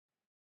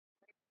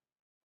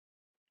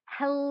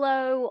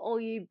Hello,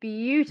 all you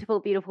beautiful,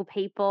 beautiful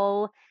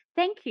people.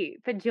 Thank you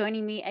for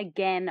joining me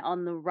again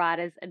on the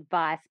Writer's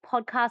Advice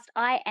podcast.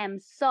 I am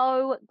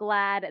so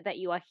glad that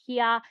you are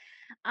here.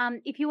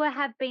 If you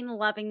have been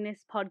loving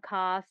this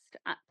podcast,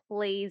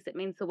 please, it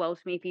means the world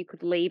to me if you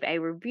could leave a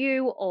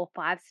review or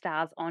 5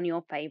 stars on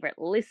your favorite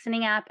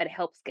listening app. It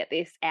helps get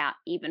this out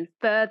even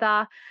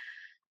further.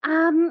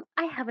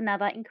 I have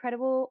another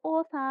incredible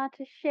author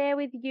to share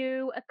with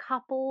you. A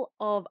couple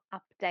of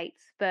updates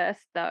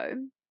first, though.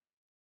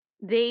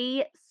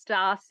 The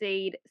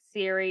Starseed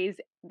series,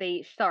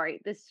 the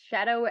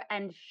Shadow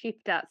and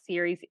Shifter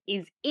series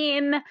is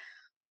in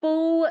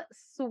full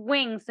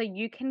swing. So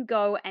you can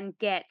go and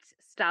get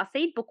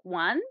Starseed Book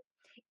 1.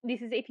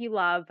 This is if you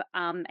love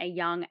a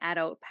young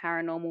adult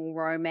paranormal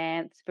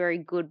romance, very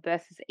good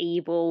versus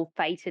evil,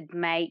 fated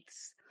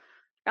mates.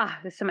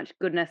 There's so much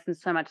goodness and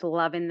so much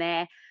love in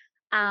there.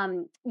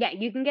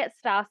 You can get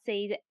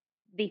Starseed,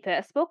 the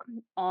first book,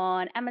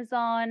 on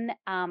Amazon,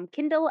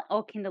 Kindle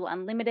or Kindle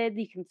Unlimited.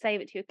 You can save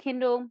it to your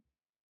Kindle.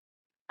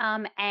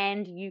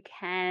 And you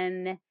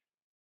can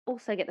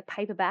also get the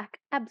paperback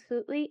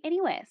absolutely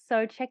anywhere.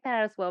 So check that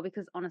out as well,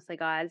 because honestly,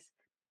 guys,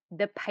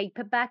 the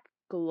paperback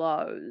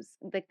glows.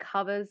 The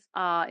covers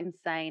are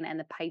insane and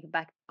the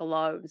paperback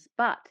glows.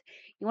 But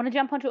you want to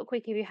jump onto it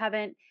quick if you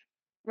haven't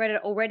read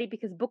it already,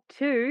 because book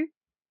 2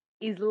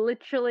 is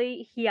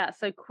literally here.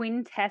 So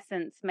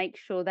Quintessence, make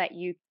sure that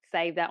you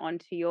save that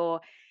onto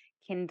your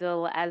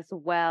Kindle as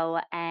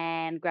well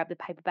and grab the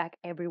paperback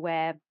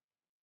everywhere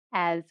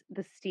as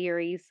the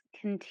series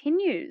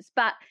continues.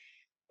 But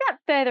without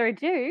further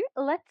ado,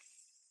 let's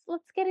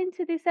get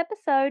into this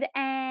episode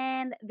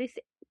and this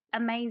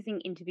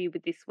amazing interview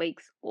with this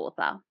week's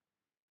author.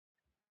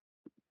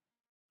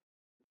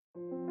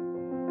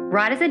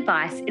 Writer's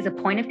Advice is a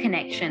point of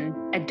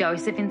connection, a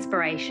dose of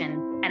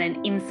inspiration, and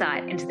an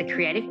insight into the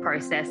creative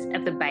process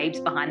of the babes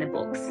behind the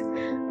books.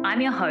 I'm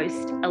your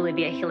host,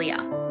 Olivia Hillier.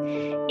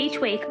 Each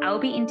week, I will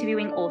be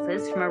interviewing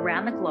authors from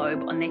around the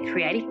globe on their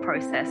creative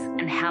process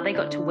and how they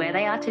got to where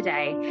they are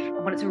today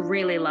and what it's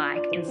really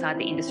like inside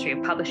the industry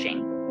of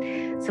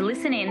publishing. So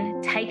listen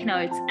in, take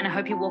notes, and I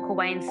hope you walk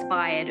away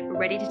inspired,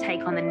 ready to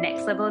take on the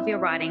next level of your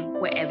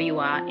writing wherever you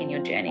are in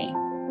your journey.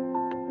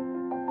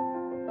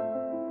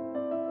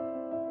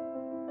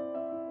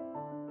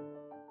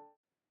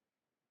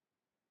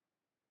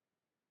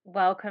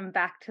 Welcome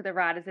back to the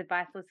Writer's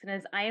Advice,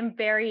 listeners. I am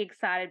very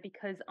excited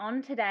because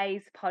on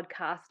today's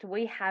podcast,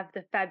 we have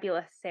the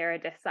fabulous Sara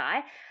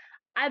Desai,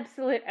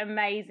 absolute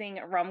amazing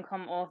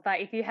rom-com author.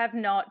 If you have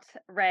not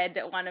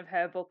read one of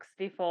her books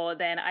before,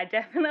 then I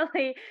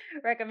definitely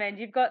recommend.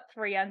 You've got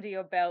 3 under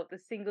your belt: The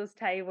Singles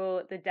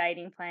Table, The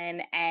Dating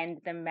Plan,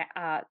 and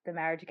the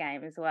Marriage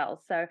Game as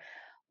well. So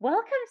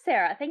welcome,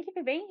 Sara. Thank you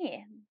for being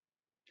here.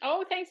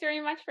 Oh, thanks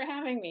very much for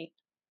having me.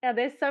 Now,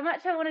 there's so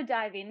much I want to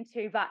dive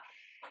into, but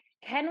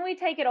can we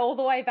take it all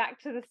the way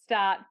back to the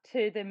start,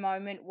 to the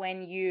moment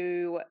when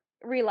you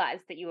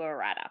realized that you were a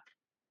writer?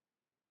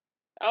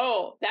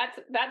 Oh,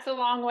 that's a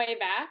long way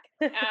back.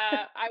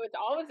 I was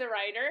always a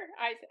writer.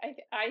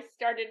 I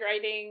started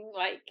writing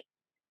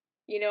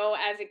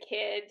as a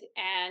kid,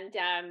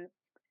 and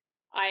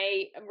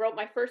I wrote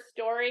my first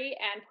story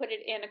and put it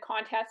in a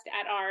contest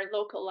at our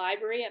local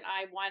library, and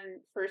I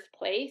won first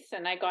place,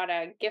 and I got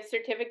a gift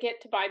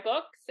certificate to buy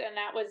books, and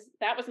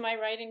that was my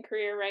writing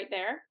career right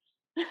there.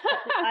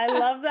 I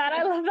love that.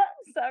 I love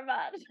that so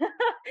much.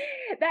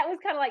 That was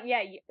kind of like,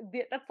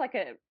 that's like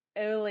a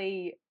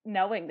early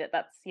knowing that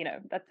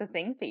that's a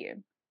thing for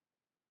you.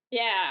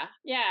 Yeah.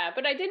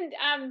 But I didn't,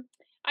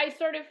 I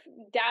sort of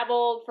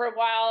dabbled for a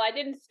while. I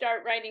didn't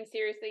start writing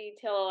seriously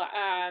till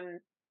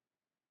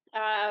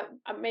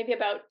maybe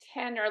about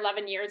 10 or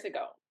 11 years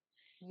ago.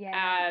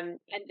 Yeah. And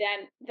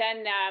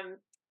then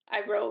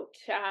I wrote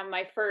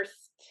my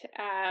first,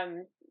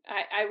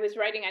 I was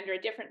writing under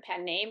a different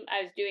pen name.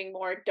 I was doing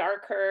more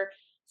darker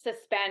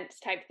suspense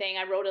type thing.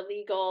 I wrote a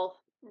legal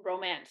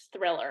romance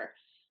thriller.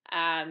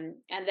 And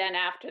then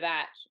after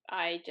that,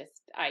 I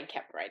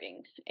kept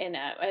writing in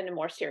a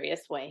more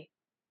serious way.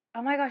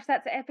 Oh my gosh,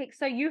 that's epic.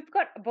 So you've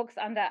got books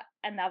under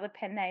another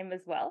pen name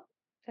as well?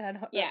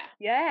 Yeah.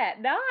 Yeah,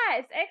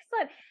 nice.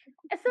 Excellent.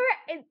 So,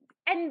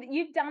 and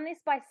you've done this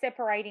by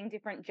separating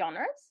different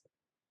genres?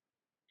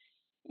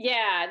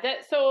 Yeah,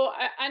 so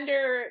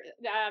under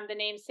the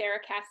name Sara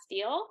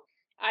Castile,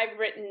 I've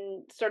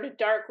written sort of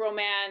dark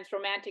romance,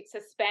 romantic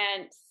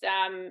suspense,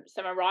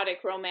 some erotic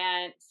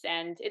romance,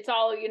 and it's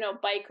all,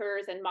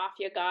 bikers and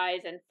mafia guys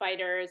and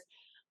fighters.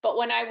 But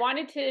when I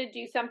wanted to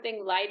do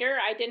something lighter,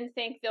 I didn't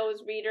think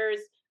those readers,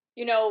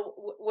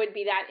 would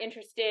be that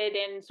interested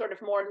in sort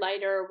of more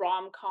lighter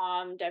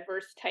rom-com,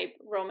 diverse type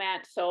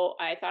romance. So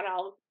I thought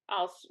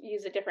I'll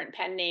use a different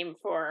pen name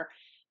for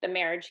the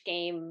Marriage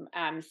Game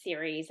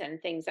series and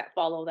things that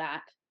follow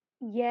that.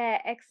 Yeah,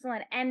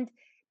 excellent. And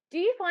do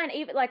you find,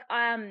 even like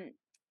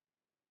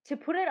to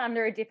put it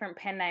under a different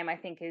pen name, I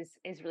think is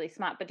really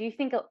smart. But do you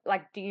think,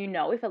 like, do you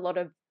know if a lot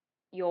of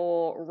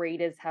your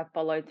readers have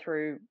followed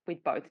through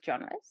with both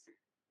genres?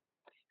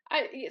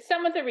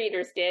 Some of the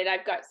readers did.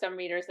 I've got some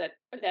readers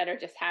that are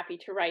just happy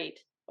to write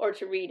or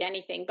to read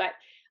anything. But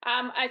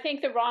I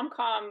think the rom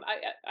com.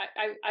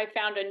 I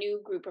found a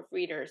new group of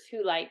readers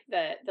who like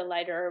the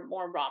lighter,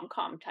 more rom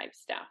com type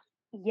stuff.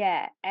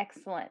 Yeah,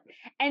 excellent.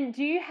 And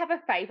do you have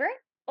a favorite?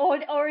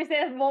 Or is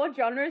there more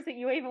genres that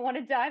you even want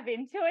to dive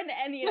into and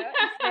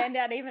expand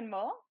out even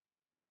more?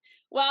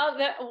 Well,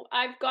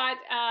 I've got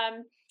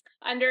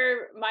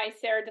under my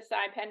Sara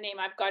Desai pen name,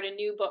 I've got a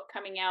new book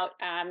coming out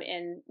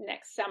in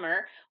next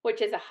summer,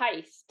 which is a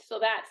heist. So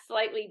that's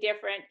slightly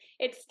different.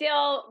 It's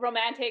still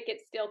romantic,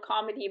 it's still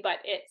comedy, but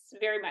it's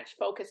very much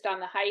focused on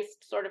the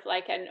heist, sort of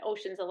like an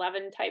Ocean's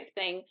 11 type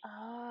thing.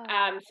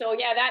 Oh, So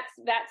yeah,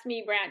 that's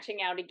me branching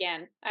out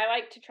again. I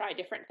like to try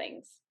different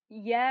things.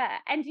 yeah.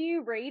 And do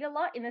you read a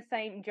lot in the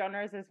same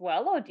genres as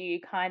well, or do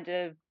you kind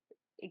of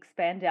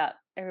expand out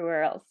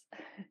everywhere else?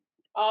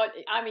 Oh,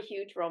 I'm a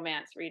huge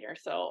romance reader,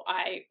 so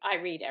I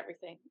read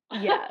everything.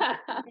 Yeah.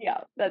 Yeah,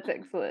 that's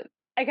excellent.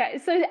 Okay,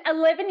 so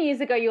 11 years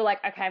ago, you were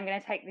like, okay, I'm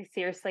going to take this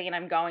seriously and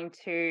I'm going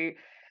to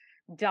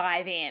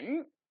dive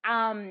in.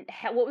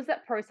 What was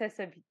that process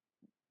of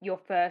your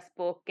first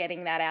book,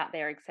 getting that out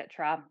there,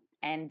 etc.,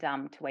 and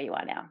to where you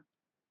are now?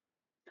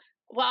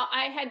 Well,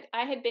 I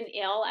had been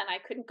ill and I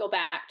couldn't go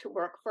back to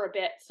work for a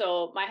bit.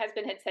 So my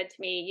husband had said to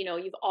me,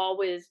 you've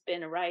always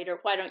been a writer.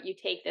 Why don't you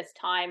take this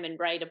time and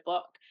write a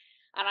book?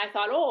 And I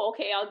thought, oh,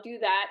 okay, I'll do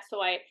that.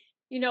 So I,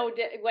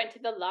 went to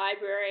the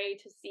library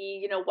to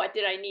see, what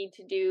did I need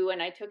to do,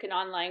 and I took an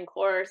online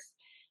course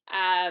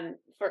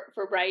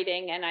for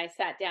writing, and I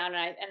sat down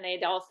and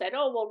they'd all said,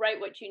 oh, well, write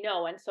what you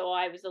know. And so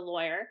I was a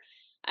lawyer,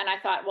 and I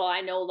thought, well,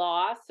 I know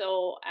law,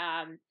 so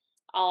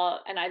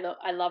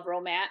I love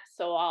romance,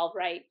 so I'll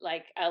write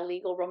like a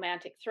legal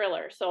romantic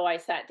thriller. So I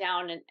sat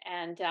down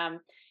and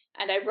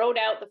I wrote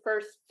out the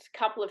first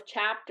couple of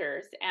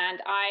chapters,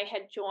 and I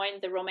had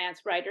joined the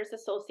Romance Writers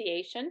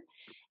Association,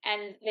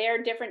 and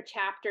their different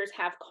chapters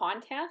have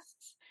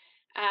contests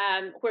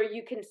where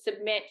you can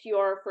submit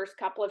your first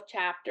couple of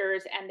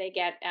chapters, and they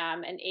get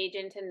an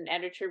agent and an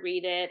editor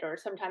read it, or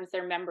sometimes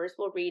their members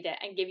will read it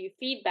and give you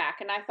feedback.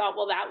 And I thought,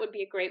 well, that would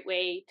be a great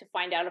way to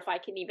find out if I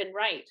can even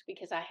write,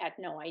 because I had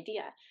no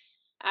idea.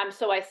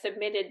 So I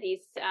submitted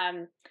these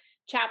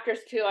chapters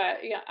to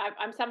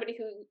I'm somebody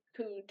who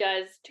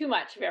does too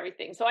much of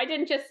everything. So I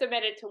didn't just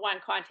submit it to one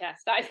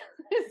contest. I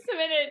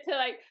submitted it to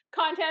like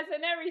contests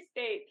in every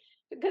state,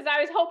 because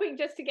I was hoping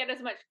just to get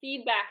as much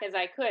feedback as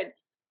I could.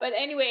 But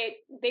anyway,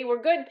 they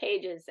were good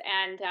pages,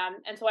 and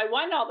so I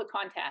won all the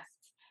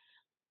contests,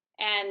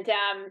 and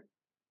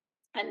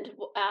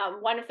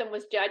one of them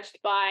was judged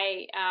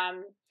by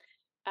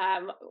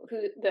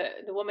who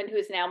the woman who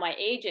is now my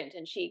agent,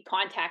 and she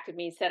contacted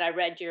me, said, I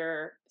read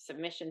your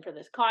submission for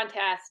this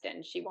contest,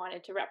 and she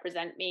wanted to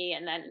represent me.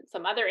 And then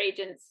some other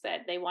agents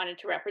said they wanted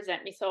to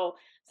represent me. So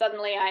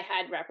suddenly I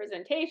had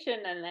representation,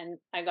 and then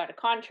I got a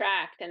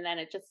contract, and then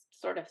it just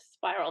sort of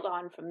spiraled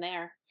on from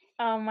there.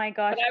 Oh my But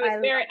gosh,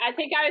 I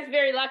think I was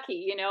very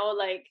lucky,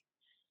 like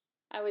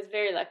I was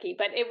very lucky.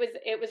 But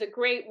it was a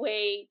great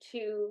way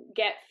to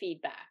get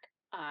feedback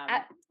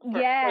a for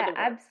yeah, the work.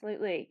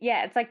 absolutely.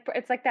 Yeah,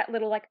 it's like that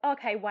little like,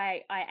 okay,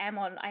 wait, I am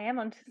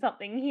on to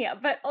something here.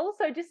 But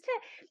also just to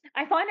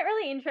I find it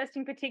really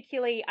interesting,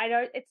 particularly I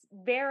know it's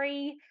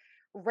very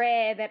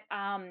rare that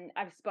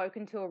I've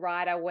spoken to a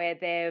writer where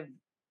they've,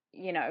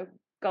 you know,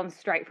 gone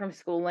straight from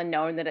school and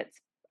known that it's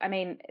I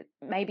mean,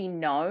 maybe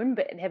known,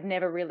 but have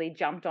never really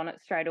jumped on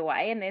it straight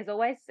away. And there's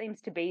always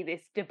seems to be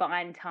this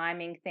divine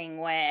timing thing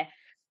where,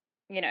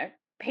 you know,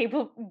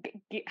 people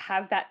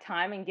have that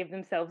time and give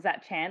themselves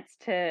that chance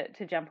to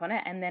jump on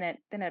it, and then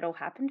it all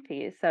happened for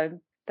you. So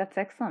that's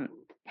excellent.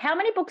 How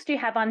many books do you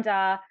have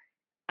under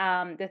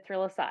the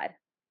thriller side?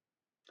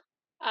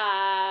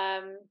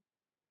 Um,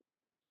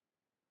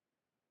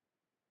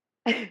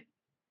 just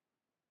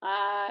a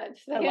A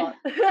second. lot.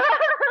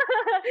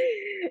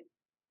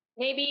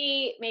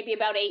 Maybe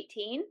about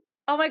 18,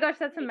 Oh my gosh,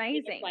 that's 18 or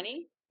amazing.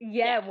 20.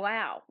 Yeah,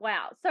 Yeah.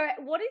 wow. So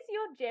what is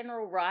your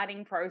general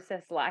writing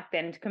process like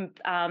then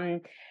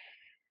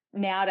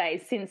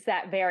nowadays, since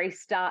that very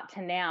start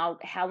to now?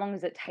 How long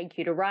does it take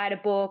you to write a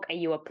book? Are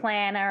you a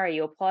planner? Are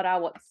you a plotter?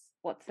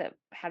 What's it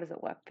how does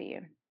it work for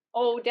you?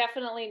 Oh,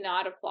 definitely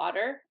not a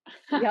plotter.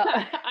 Yeah.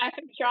 I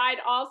have tried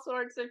all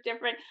sorts of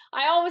different.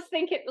 I always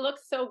think it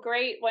looks so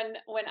great when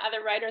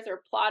other writers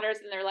are plotters,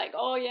 and they're like,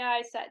 "Oh yeah,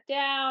 I sat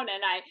down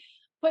and I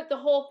put the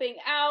whole thing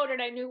out,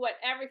 and I knew what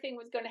everything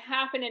was going to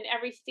happen in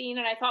every scene."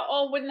 And I thought,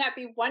 "Oh, wouldn't that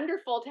be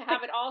wonderful to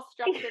have it all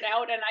structured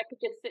out, and I could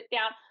just sit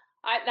down?"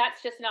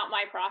 That's just not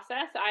my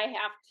process.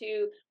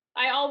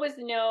 I always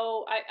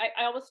know.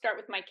 I always start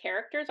with my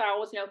characters. I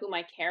always know who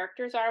my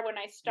characters are when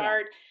I Yeah.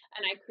 start,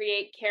 and I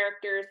create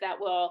characters that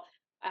will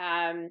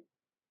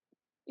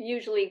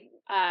usually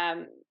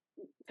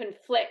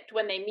conflict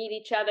when they meet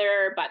each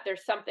other, but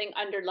there's something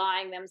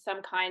underlying them,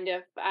 some kind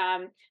of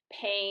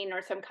pain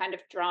or some kind of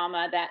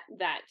drama that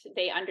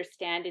they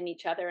understand in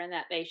each other and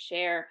that they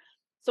share.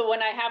 So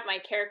when I have my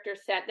character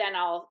set, then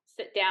I'll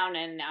sit down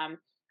and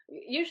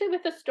usually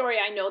with the story,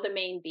 I know the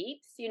main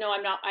beats.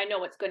 I know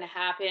what's going to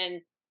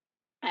happen.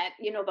 at,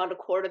 about a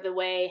quarter of the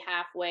way,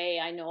 halfway,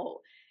 I know,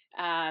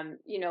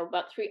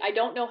 about three. I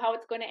don't know how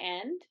it's going to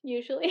end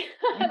usually.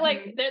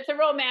 Like, Mhm. there's a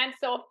romance,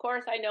 so of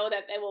course I know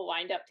that they will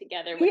wind up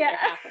together with Yeah. their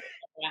happily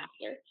ever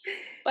after.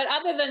 But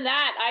other than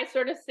that, I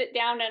sort of sit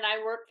down and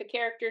I work the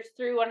characters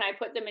through, and I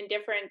put them in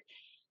different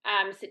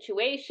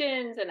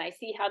situations, and I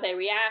see how they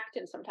react,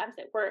 and sometimes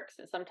it works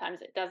and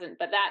sometimes it doesn't.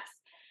 But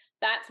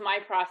that's my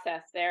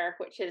process there,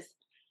 which is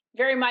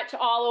very much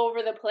all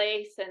over the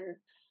place, and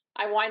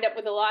I wind up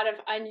with a lot of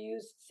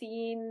unused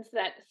scenes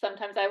that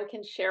sometimes I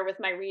can share with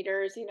my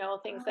readers, things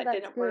Oh, that that's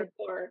didn't good. work,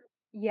 or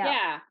Yeah.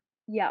 yeah.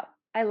 Yeah,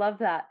 I love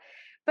that.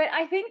 But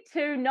I think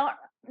too, not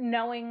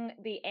knowing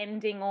the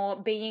ending or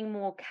being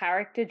more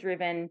character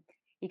driven,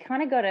 you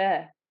kind of got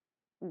to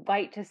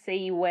wait to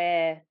see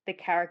where the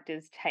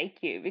characters take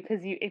you, because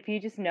if you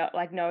just know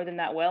them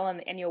that well,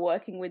 and you're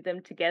working with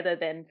them together,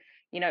 then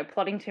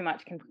plotting too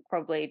much can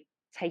probably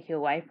take you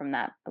away from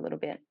that a little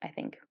bit, I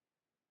think.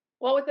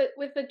 Well,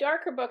 with the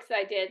darker books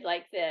I did,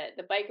 like the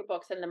biker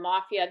books and the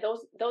mafia,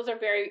 those are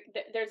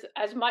there's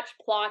as much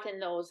plot in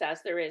those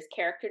as there is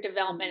character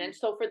development. Mhm. And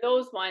so for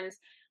those ones,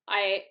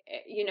 I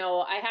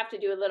have to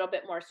do a little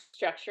bit more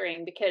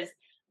structuring, because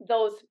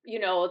those,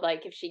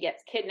 like if she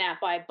gets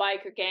kidnapped by a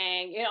biker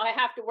gang, I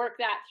have to work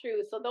that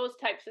through. So those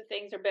types of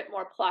things are a bit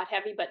more plot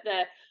heavy, but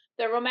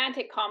the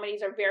romantic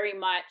comedies are very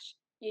much,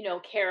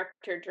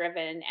 character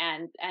driven,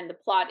 and the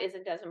plot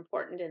isn't as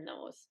important in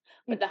those.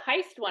 But Mm. the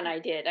heist one I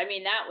did, I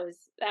mean, that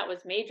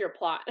was major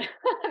plot.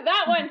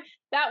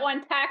 That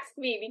one taxed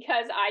me,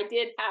 because I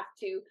did have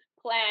to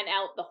plan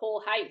out the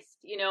whole heist,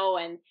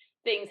 and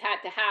things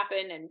had to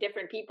happen, and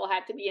different people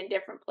had to be in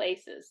different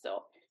places.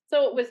 So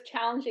it was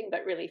challenging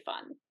but really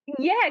fun.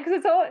 Yeah, because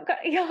it's all.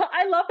 Yeah,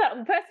 I love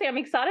that. Personally, I'm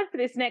excited for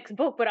this next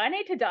book, but I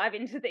need to dive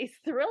into these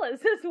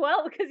thrillers as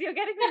well, because you're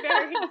getting me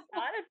very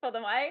excited for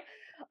them. I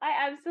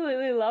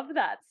absolutely love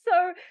that.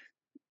 So,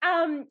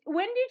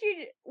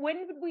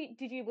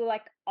 did you be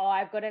like, oh,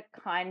 I've got to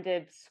kind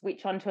of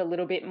switch onto a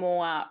little bit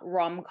more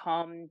rom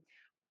com?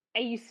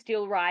 Are you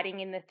still writing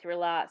in the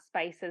thriller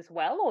space as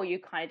well, or you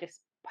kind of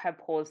just have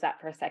paused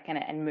that for a second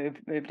and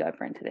moved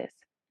over into this?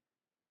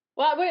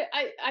 Well,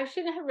 I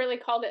shouldn't have really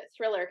called it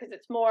thriller, because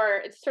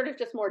it's sort of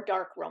just more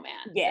dark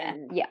romance, Yeah,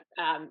 and yeah,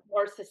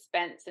 more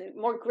suspense and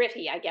more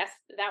gritty. I guess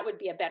that would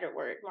be a better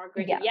word, more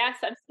gritty. yeah. Yes,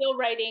 I'm still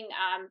writing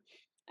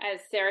as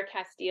Sarah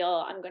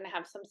Castile. I'm going to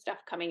have some stuff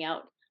coming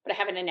out, but I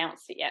haven't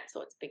announced it yet,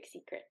 so it's big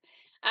secret.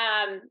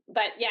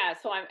 But yeah,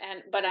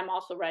 but I'm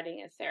also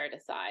writing as Sarah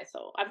Desai,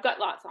 so I've got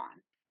lots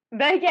on.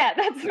 But yeah,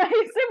 that's nice.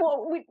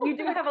 So you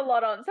do have a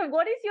lot on. So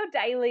what is your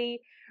daily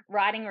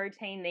writing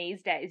routine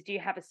these days? Do you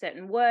have a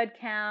certain word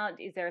count?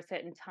 Is there a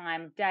certain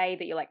time of day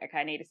that you're like, okay,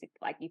 I need to sit,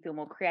 like you feel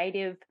more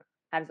creative?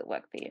 How does it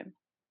work for you?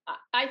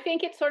 I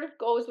think it sort of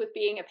goes with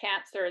being a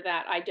pantser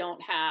that I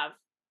don't have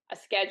a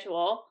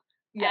schedule.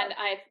 Yeah. And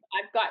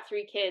I've got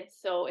 3 kids,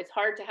 so it's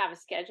hard to have a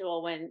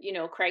schedule when,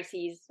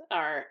 crises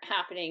are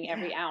happening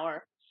every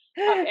hour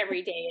of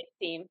every day, it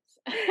seems.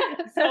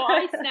 So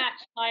I snatch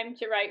time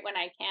to write when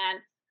I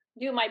can,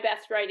 do my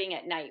best writing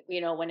at night,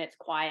 when it's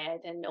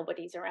quiet and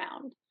nobody's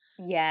around.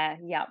 Yeah,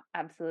 yeah,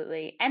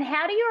 absolutely. And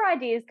how do your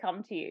ideas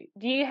come to you?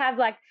 Do you have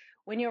like,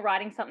 when you're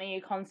writing something,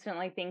 you're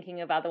constantly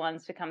thinking of other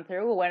ones to come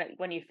through, or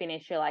when you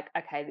finish, you're like,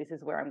 okay, this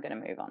is where I'm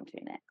going to move on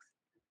to next?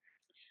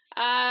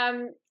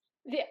 Um,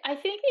 I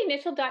think the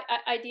initial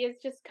ideas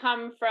just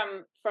come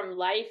from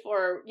life,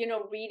 or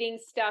reading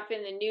stuff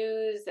in the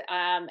news,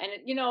 and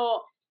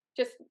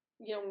just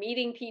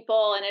meeting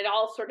people, and it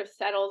all sort of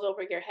settles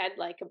over your head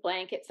like a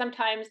blanket.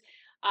 Sometimes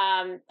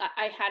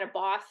I had a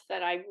boss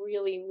that I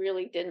really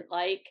really didn't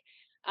like.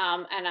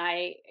 And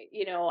I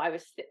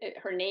was,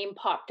 her name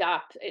popped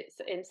up, it's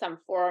in some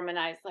forum, and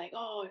I was like,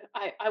 oh,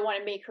 I want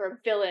to make her a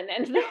villain.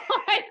 And so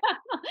I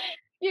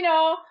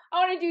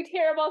want to do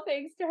terrible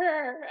things to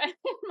her in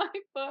my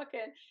book,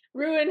 and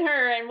ruin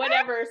her and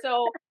whatever.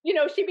 So,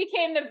 she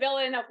became the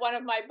villain of one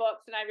of my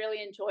books, and I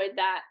really enjoyed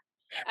that.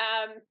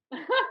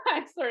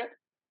 I sort of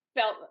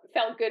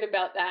felt good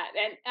about that.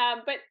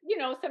 And but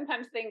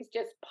sometimes things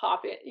just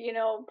pop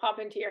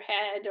into your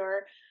head,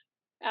 or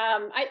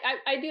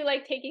I do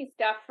like taking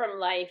stuff from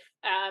life.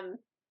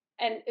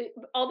 And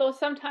although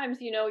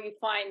sometimes you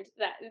find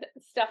that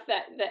stuff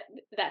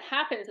that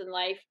happens in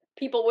life,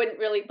 people wouldn't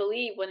really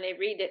believe when they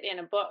read it in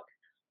a book.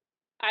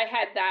 I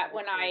had that So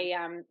when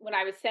true.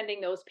 I was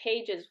sending those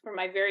pages for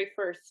my very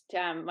first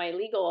my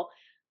legal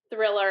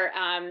thriller,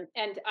 and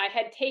I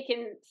had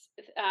taken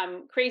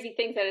crazy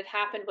things that had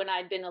happened when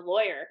I'd been a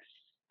lawyer,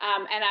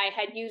 and I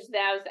had used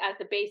those as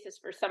the basis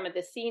for some of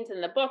the scenes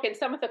in the book. And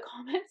some of the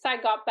comments I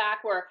got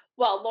back were,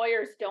 "Well,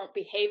 lawyers don't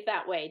behave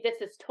that way.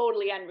 This is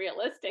totally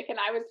unrealistic." And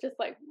I was just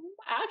like,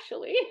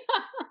 actually,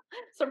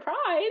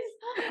 surprise.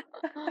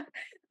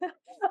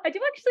 I do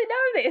actually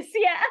know this,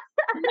 yeah.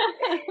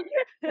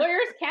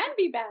 Lawyers can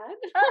be bad.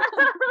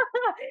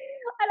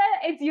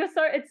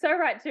 It's so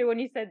right too when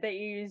you said that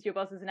you used your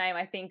boss's name.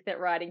 I think that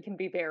writing can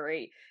be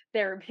very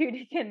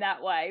therapeutic in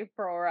that way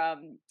for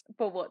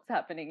what's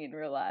happening in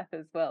real life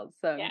as well.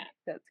 So Yeah.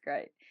 that's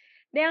great.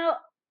 Now,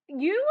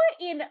 you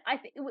were in, I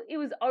think it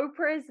was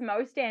Oprah's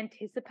most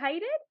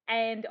anticipated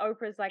and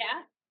Oprah's like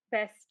Yeah.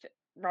 best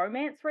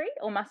romance read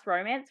or must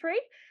romance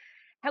read.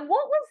 What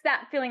was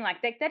that feeling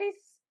like? That is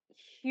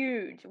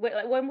huge.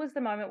 Like, when was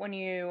the moment when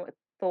you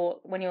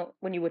thought, when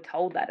you were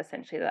told that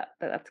essentially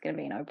that's going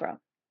to be an Oprah?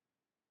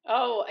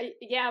 Oh,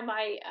 yeah,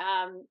 my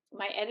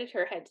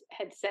editor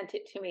had sent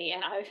it to me,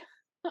 and I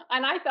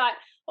and I thought,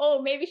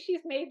 "Oh, maybe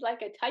she's made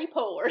like a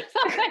typo or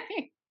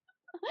something."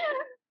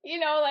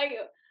 Like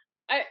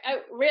I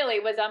really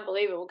was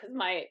unbelievable because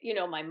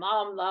my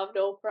mom loved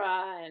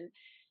Oprah, and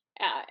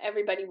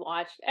everybody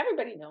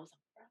knows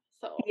Oprah.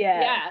 So,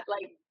 Yeah. yeah,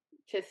 like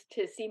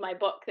to see my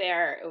book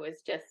there, it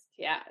was just,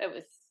 yeah,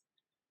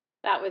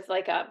 that was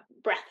like a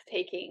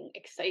breathtaking,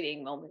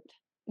 exciting moment.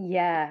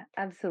 Yeah,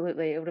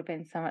 absolutely. It would have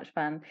been so much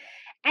fun.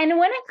 And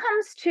when it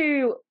comes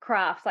to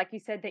crafts, like you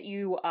said that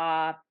you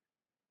are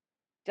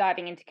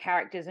diving into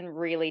characters and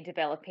really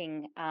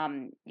developing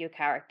your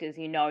characters,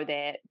 you know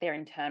their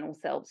internal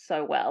selves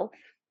so well.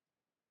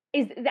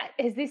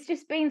 Has this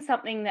just been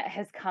something that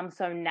has come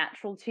so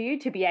natural to you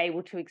to be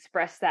able to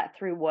express that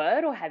through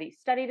word, or have you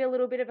studied a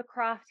little bit of a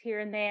craft here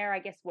and there? I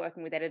guess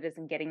working with editors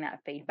and getting that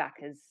feedback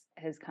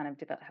has kind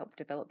of helped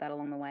develop that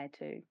along the way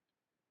too.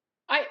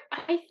 I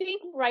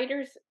think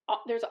writers,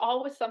 there's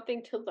always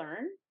something to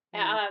learn.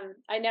 Mm.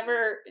 I've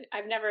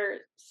never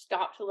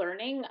stopped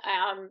learning.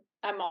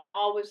 I'm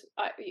always,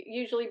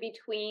 usually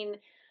between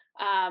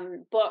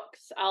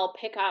books, I'll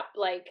pick up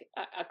like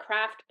a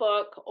craft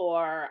book,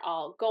 or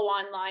I'll go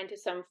online to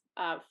some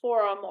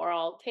forum, or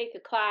I'll take a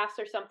class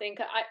or something.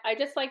 I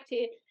just like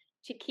to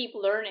keep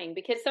learning,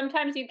 because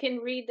sometimes you can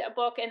read a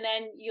book and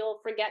then you'll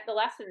forget the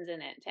lessons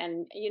in it,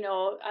 and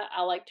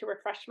I like to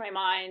refresh my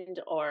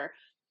mind. Or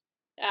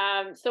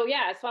so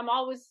yeah, so I'm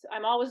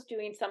always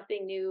doing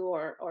something new,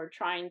 or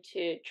trying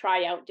to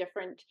try out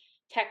different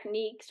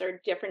techniques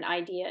or different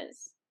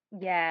ideas.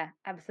 Yeah,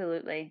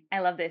 absolutely. I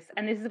love this.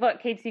 And this is what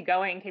keeps you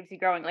going, keeps you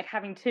growing. Like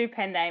having two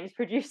pen names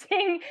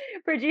producing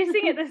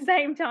producing at the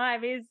same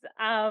time is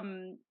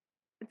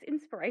it's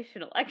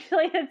inspirational.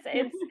 Actually,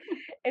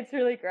 it's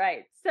really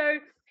great. So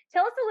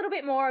tell us a little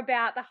bit more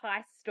about the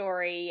heist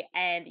story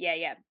and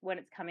yeah, when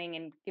it's coming,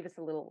 and give us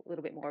a little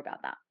bit more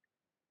about that.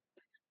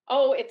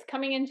 Oh, it's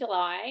coming in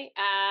July.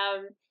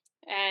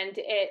 And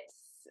it's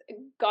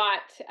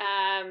got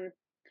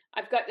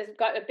I've got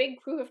a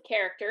big crew of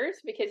characters,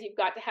 because you've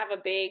got to have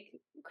a big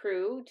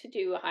crew to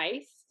do a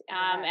heist.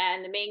 Yeah.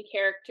 And the main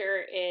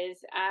character is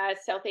a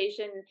South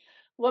Asian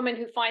woman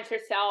who finds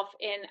herself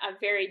in a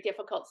very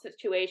difficult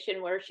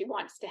situation where she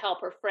wants to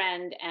help her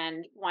friend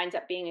and winds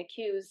up being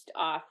accused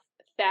of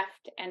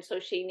theft, and so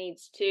she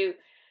needs to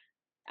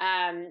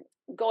um,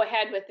 go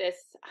ahead with this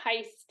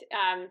heist,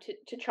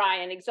 to try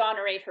and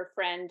exonerate her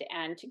friend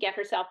and to get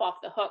herself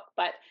off the hook.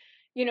 But,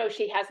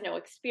 she has no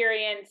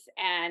experience.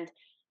 And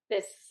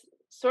this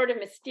sort of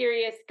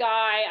mysterious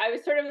guy, I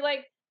was sort of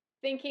like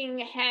thinking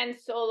Han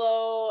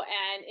Solo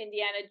and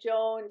Indiana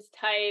Jones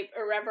type,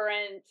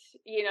 irreverent,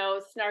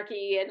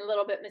 snarky and a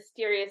little bit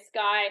mysterious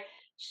guy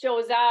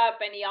shows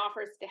up, and he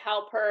offers to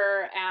help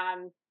her.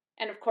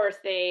 And of course,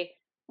 they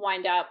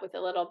wind up with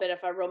a little bit of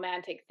a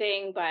romantic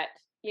thing, but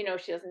she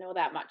doesn't know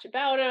that much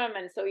about him.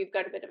 And so you've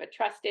got a bit of a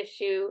trust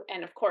issue.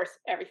 And of course,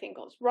 everything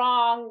goes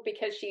wrong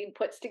because she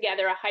puts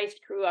together a heist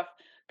crew of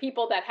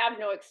people that have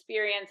no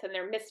experience, and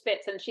they're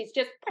misfits. And she's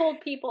just pulled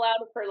people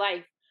out of her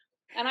life.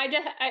 And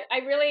I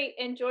really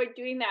enjoyed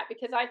doing that,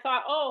 because I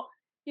thought, oh,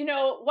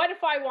 what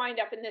if I wind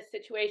up in this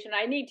situation?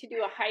 I need to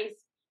do a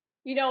heist.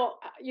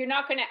 You're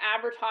not going to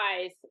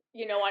advertise,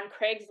 on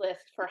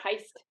Craigslist for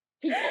heist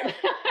people,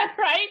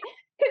 right?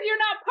 Because you're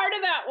not part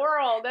of that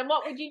world. And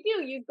what would you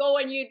do? You'd go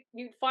and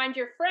you'd find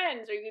your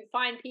friends, or you'd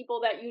find people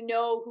that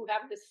who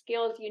have the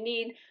skills you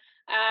need.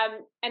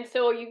 And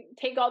so you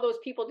take all those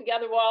people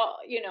together. Well,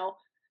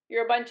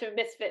 you're a bunch of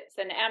misfits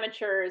and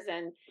amateurs,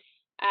 and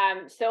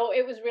so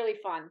it was really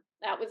fun.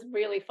 That was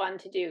really fun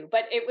to do,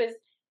 but it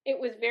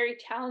was very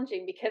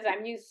challenging, because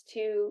I'm used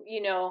to,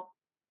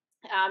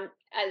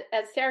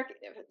 as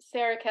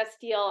Sarah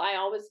Castile, I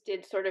always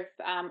did sort of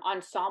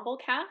ensemble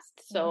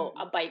cast, so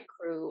Hmm. a bike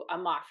crew, a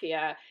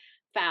mafia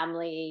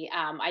family.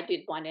 I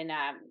did one in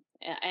a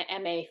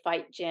MMA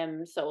fight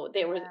gym, so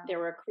there Wow.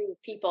 were a crew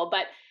of people,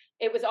 but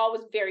it was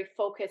always very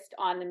focused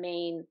on the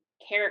main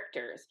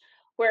characters.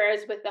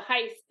 Whereas with the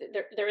heist,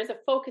 there is a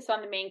focus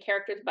on the main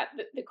characters, but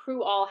the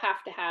crew all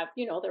have to have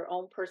their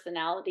own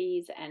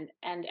personalities and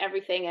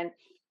everything. And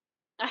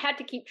I had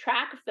to keep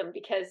track of them,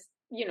 because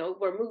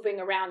we're moving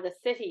around the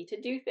city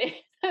to do things.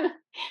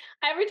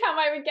 Every time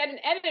I would get an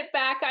edit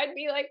back, I'd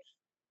be like,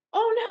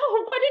 "Oh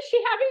no, what is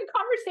she having a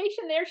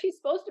conversation there? She's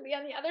supposed to be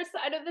on the other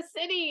side of the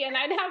city," and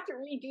I'd have to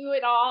redo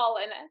it all.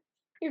 And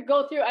you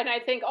go through, and I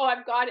think, "Oh,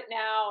 I've got it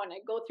now," and I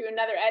go through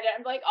another edit.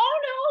 I'm like, "Oh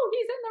no,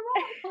 he's in the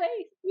wrong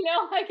place."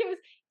 Like it was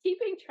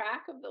keeping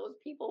track of those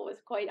people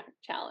was quite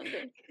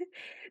challenging.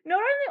 Not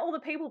only all the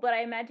people, but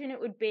I imagine it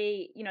would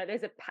be,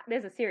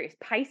 there's a serious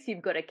pace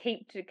you've got to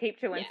keep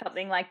to when Yes.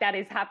 something like that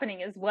is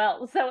happening as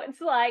well. So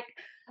it's like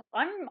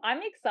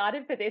I'm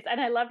excited for this,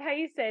 and I love how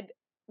you said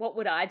what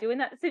would I do in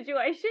that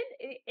situation?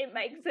 It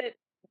makes it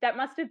that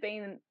must have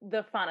been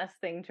the funnest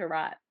thing to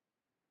write.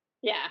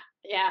 Yeah,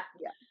 yeah.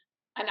 Yeah.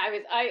 And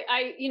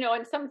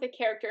and some of the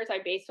characters I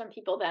based on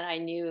people that I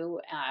knew.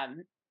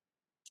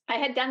 I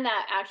had done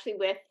that actually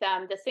with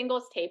the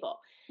singles table.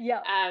 Yeah.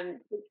 Um,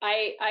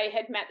 I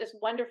had met this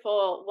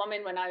wonderful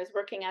woman when I was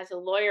working as a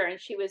lawyer, and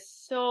she was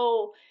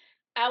so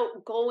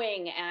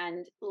outgoing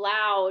and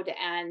loud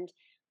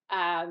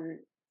um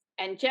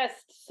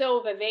just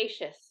so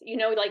vivacious,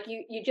 like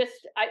you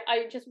just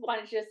I just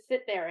wanted to just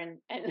sit there and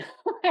and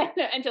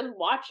just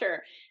watch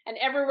her. And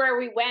everywhere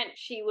we went,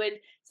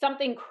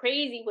 something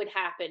crazy would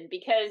happen,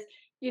 because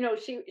she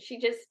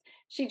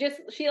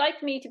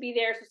liked me to be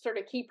there to sort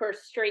of keep her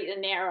straight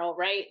and narrow,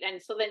 right? And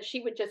so then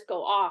she would just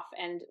go off,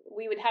 and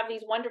we would have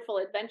these wonderful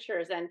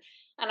adventures. And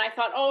I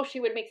thought, oh, she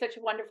would make such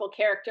a wonderful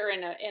character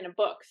in a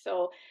book.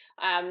 So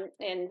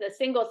in the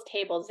singles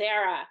table,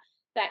 Sara,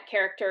 that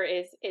character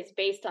is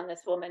based on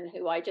this woman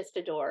who I just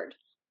adored.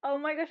 Oh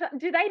my gosh,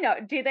 do they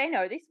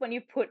know this when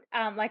you put,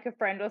 like, a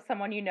friend or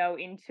someone you know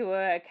into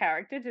a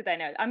character? Do they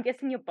know? I'm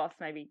guessing your boss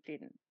maybe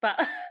didn't, but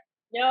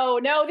No,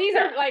 no, these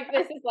are like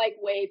this is like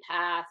way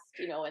past,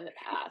 in the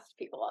past.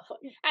 People have,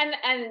 and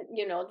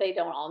they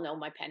don't all know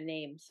my pen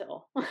name,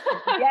 so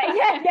yeah,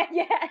 yeah, yeah,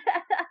 yeah.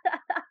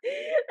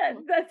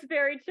 That's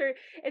very true.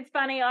 It's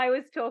funny, I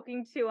was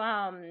talking to,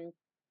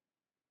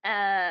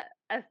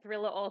 a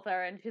thriller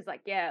author, and she's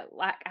like, yeah,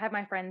 like, I have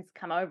my friends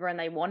come over and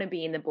they want to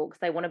be in the books,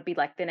 they want to be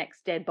like the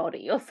next dead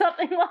body or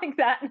something like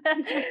that.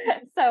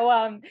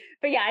 So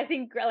but yeah, I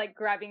think like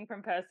grabbing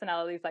from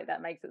personalities like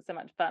that makes it so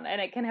much fun,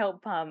 and it can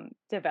help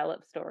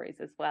develop stories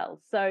as well.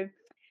 So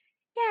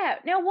yeah,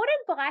 now what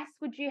advice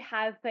would you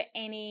have for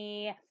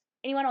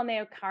anyone on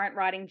their current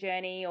writing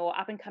journey or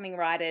up and coming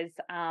writers,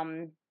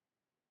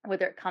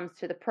 whether it comes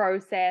to the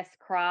process,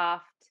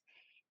 craft,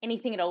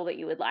 anything at all that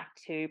you would like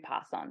to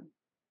pass on?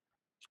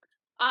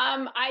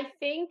 I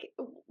think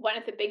one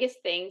of the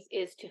biggest things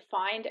is to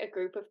find a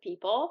group of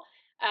people,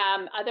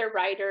 other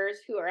writers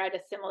who are at a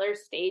similar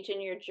stage in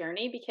your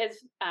journey,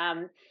 because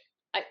I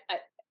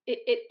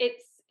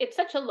it's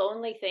such a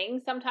lonely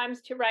thing sometimes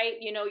to write.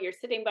 You're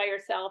sitting by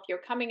yourself, you're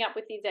coming up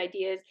with these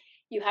ideas.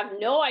 You have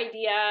no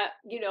idea,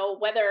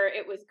 whether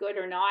it was good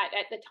or not.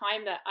 At the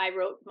time that I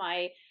wrote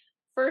my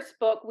first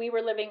book, we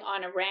were living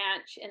on a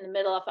ranch in the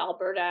middle of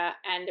Alberta,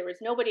 and there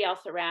was nobody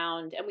else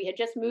around. And we had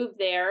just moved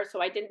there,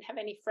 so I didn't have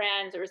any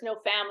friends. There was no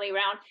family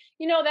around.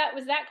 That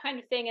was that kind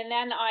of thing. And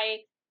then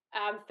I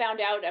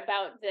found out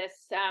about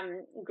this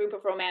group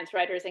of romance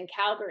writers in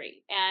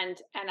Calgary,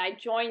 and I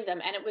joined them,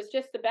 and it was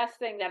just the best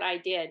thing that I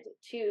did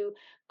to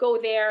go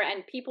there.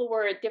 And people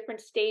were at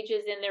different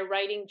stages in their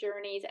writing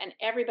journeys, and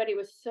everybody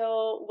was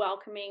so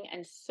welcoming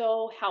and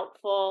so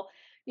helpful.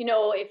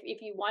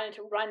 If you wanted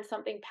to run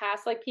something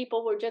past, like,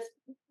 people were just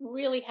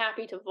really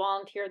happy to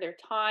volunteer their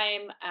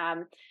time,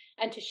 and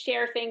to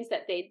share things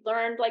that they'd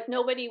learned. Like,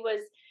 nobody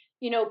was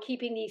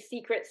keeping these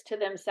secrets to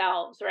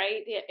themselves,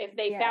 right? If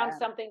they found Yeah.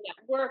 something that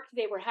worked,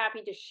 they were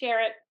happy to share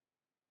it.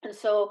 And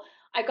so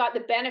I got the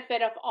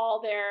benefit of all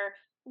their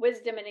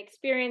wisdom and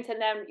experience.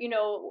 And then,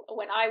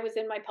 when I was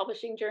in my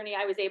publishing journey,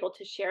 I was able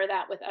to share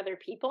that with other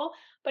people.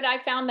 But I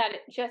found that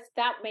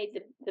that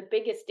made the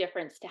biggest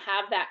difference, to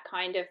have that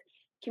kind of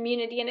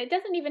community. And it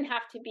doesn't even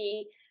have to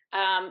be,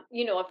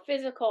 a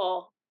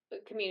physical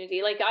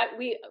community. Like,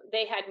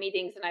 they had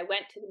meetings, and I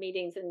went to the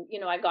meetings, and,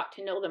 I got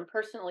to know them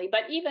personally.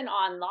 But even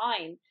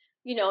online,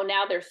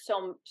 now there's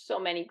so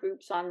many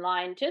groups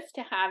online, just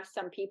to have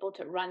some people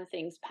to run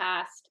things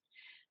past.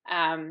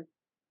 um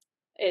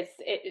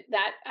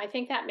that I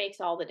think that makes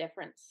all the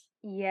difference.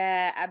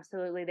 Yeah,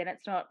 absolutely. Then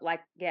it's not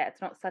like, yeah,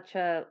 it's not such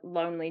a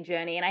lonely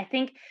journey. And I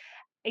think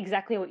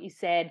exactly what you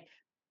said.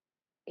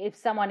 If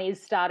someone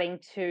is starting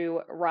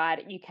to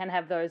write, you can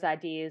have those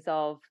ideas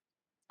of,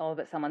 oh,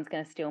 but someone's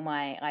going to steal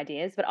my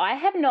ideas. But I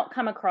have not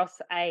come across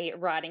a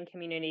writing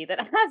community that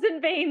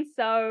hasn't been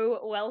so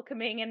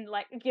welcoming, and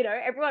like,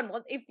 everyone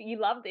wants, if you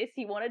love this,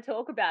 you want to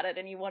talk about it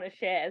and you want to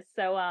share.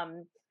 So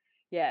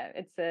yeah,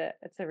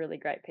 it's a really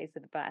great piece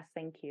of advice.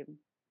 Thank you.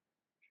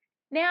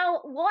 Now,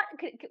 what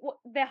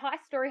the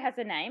heist story has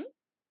a name?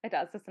 It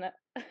does, doesn't it?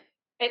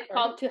 It's Sorry.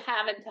 called To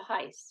Have and To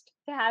Heist.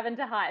 To have and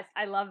to heist.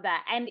 I love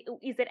that. And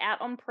is it out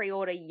on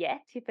pre-order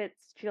yet? If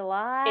it's It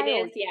July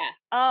or is, yeah.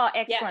 oh,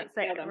 Yeah, excellent. it's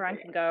So out on everyone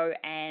can pre-order.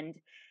 go and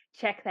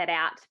check that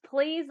out.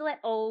 Please let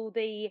all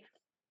the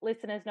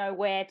listeners know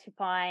where to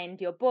find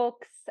your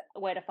books,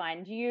 where to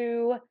find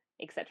you,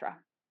 etc.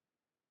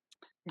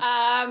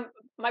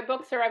 My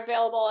books are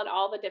available at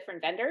all the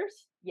different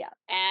vendors, Yeah,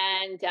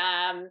 and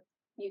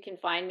you can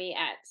find me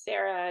at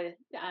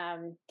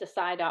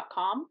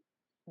Desai.com,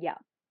 yeah,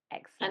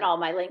 and excellent. all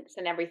my links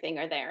and everything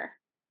are there.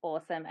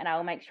 Awesome. And I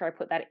will make sure I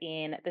put that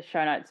in the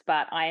show notes,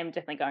 but I am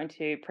definitely going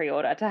to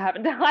pre-order To Have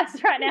and to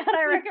Heist right now. And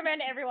I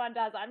recommend everyone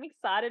does. I'm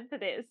excited for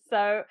this.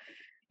 So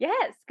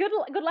yes, good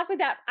luck with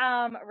that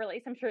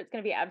release. I'm sure it's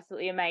going to be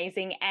absolutely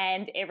amazing,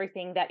 and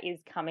everything that is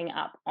coming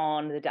up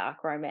on the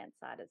dark romance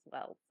side as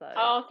well. So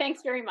Oh,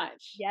 thanks very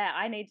much. yeah,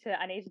 I need to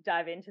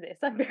dive into this.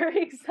 I'm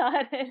very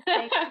excited.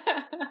 Thank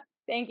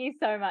Thank you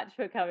so much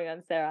for coming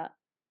on, Sarah.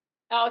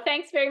 Oh,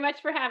 thanks very much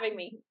for having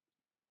me.